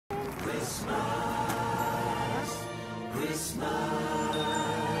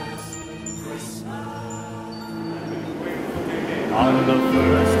On the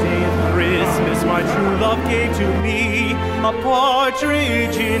first day of Christmas, my true love gave to me a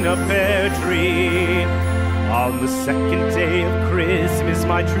partridge in a pear tree. On the second day of Christmas,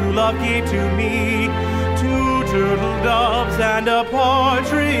 my true love gave to me 2 turtle doves and a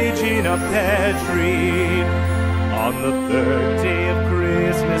partridge in a pear tree. On the third day of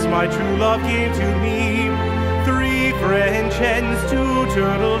Christmas, my true love gave to me 3 French hens, 2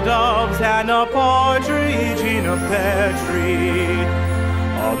 turtle doves, and a partridge in a pear tree.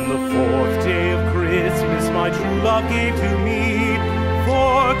 On the fourth day of Christmas, my true love gave to me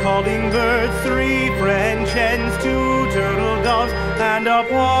 4 calling birds, 3 French hens, 2 turtle doves, and a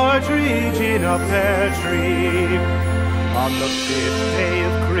partridge in a pear tree. On the fifth day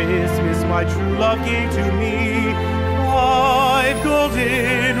of Christmas, my true love gave to me 5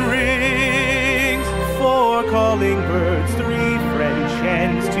 golden rings, 4 calling birds, 3 French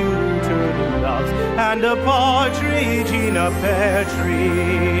hens, 2 turtle doves, and a partridge in a pear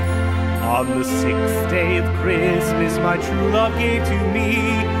tree. On the sixth day of Christmas, my true love gave to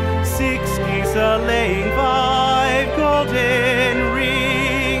me 6 geese a-laying, 5 golden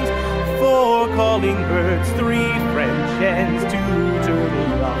rings, 4 calling birds, 3 French hens, 2 turtle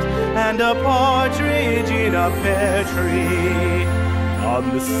doves, and a partridge in a pear tree. On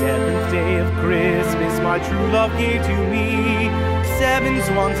the seventh day of Christmas, my true love gave to me 7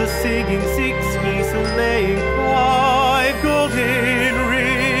 swans a-singing, 6 geese a-laying, 5 golden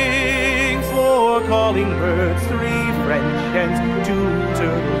rings, 4 calling birds, 3 French hens, 2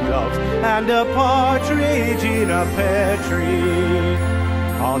 turtle doves, and a partridge in a pear tree.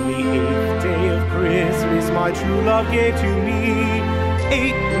 On the 8th day of Christmas, my true love gave to me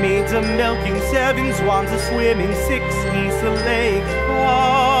 8 maids a-milking, 7 swans a-swimming, 6 geese a-laying,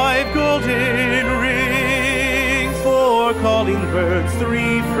 5 golden rings, 4 calling birds,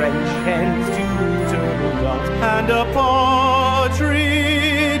 3 French hens, 2 turtle doves, and a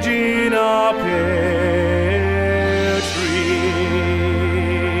partridge in a pear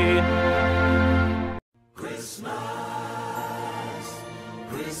tree. Christmas,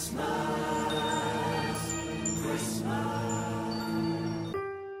 Christmas, Christmas.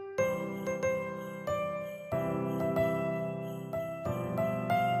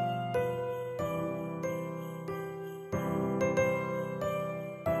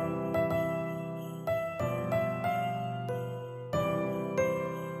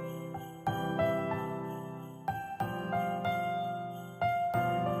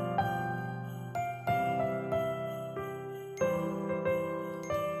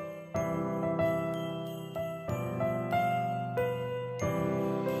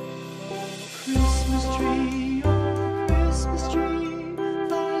 Christmas tree, oh Christmas tree,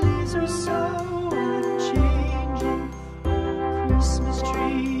 thy leaves are so unchanging. Oh Christmas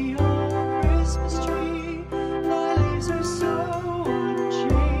tree, thy leaves are so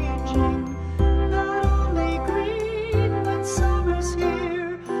unchanging. Not only green when summer's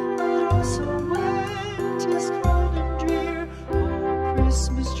here, but also when 'tis cold and drear. Oh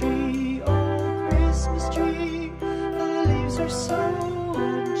Christmas tree, thy leaves are so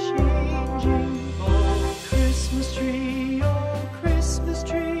unchanging. Oh Christmas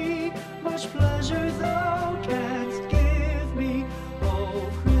tree, much pleasure thou canst give me. Oh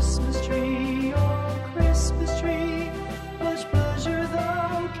Christmas tree, much pleasure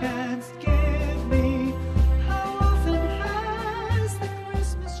thou canst give me. How often has the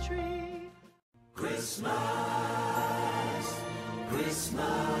Christmas tree Christmas, Christmas,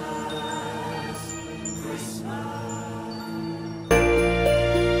 Christmas.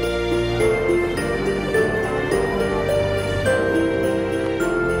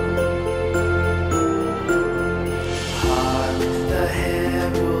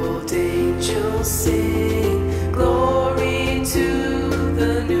 Sing glory to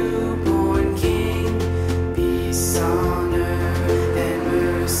the newborn King, peace on earth and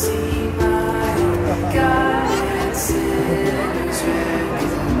mercy mild, God and sinners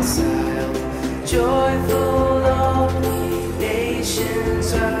reconciled. Joyful all ye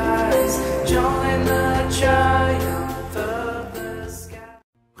nations rise, join the triumph of the sky.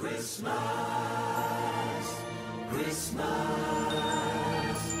 Christmas, Christmas,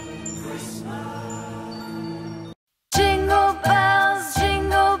 Christmas. Jingle bells,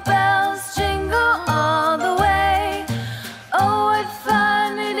 jingle all the way. Oh, what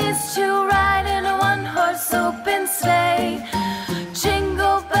fun it is to ride in a one-horse open sleigh.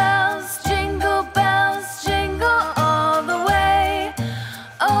 Jingle bells, jingle all the way.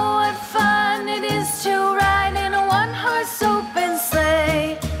 Oh, what fun it is to ride in a one-horse open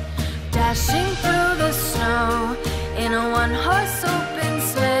sleigh. Dashing through the snow in a one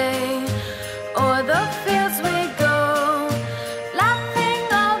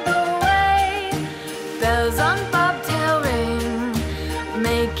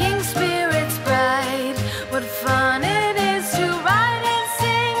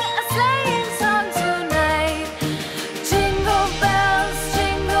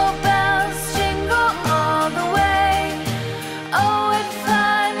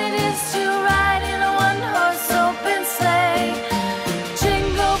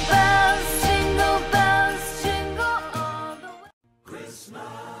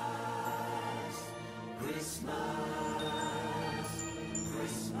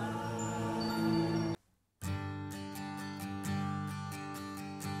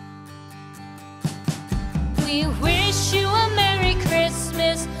we will.